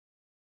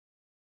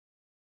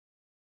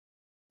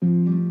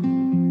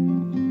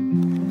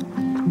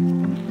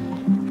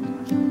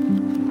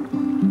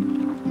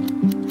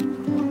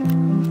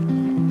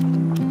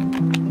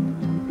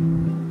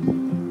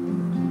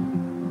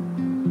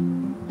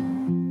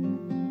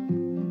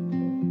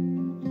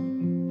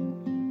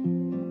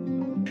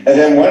And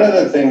then one of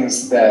the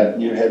things that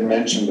you had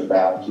mentioned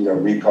about,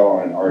 recall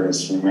and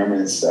artists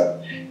remembering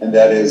stuff, and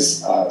that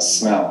is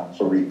smell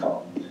for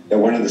recall. That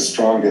one of the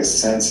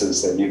strongest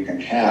senses that you can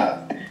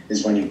have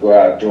is when you go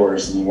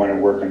outdoors and you want to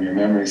work on your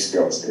memory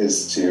skills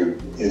is to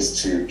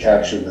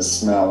capture the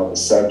smell of a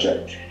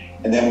subject.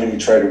 And then when you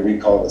try to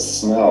recall the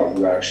smell,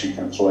 you actually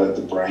can flood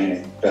the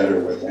brain better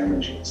with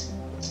images.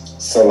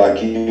 So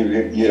like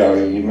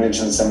you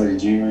mentioned somebody,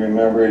 do you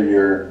remember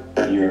your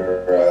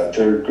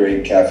third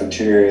grade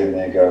cafeteria? And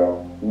they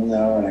go,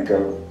 no. And I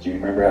go, do you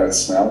remember how it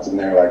smelled? And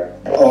they're like,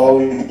 oh,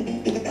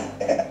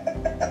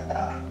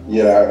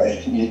 yeah.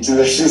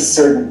 There's just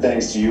certain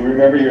things. Do you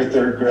remember your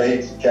third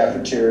grade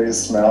cafeteria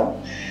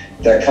smell?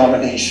 That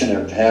combination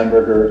of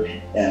hamburger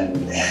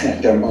and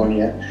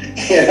ammonia,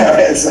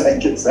 it's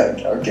like,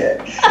 okay,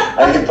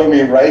 I can put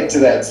me right to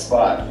that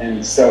spot.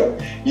 And so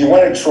you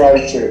want to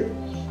try to,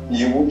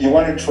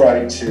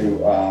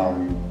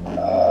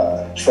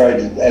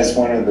 as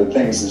one of the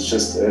things is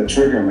just a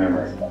trigger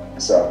memory.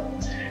 So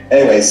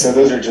anyway, so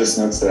those are just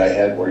notes that I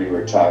had where you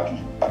were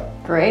talking.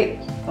 Great,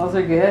 those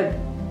are good.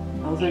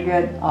 Those are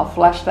good. I'll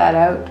flesh that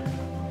out.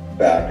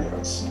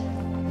 Fabulous.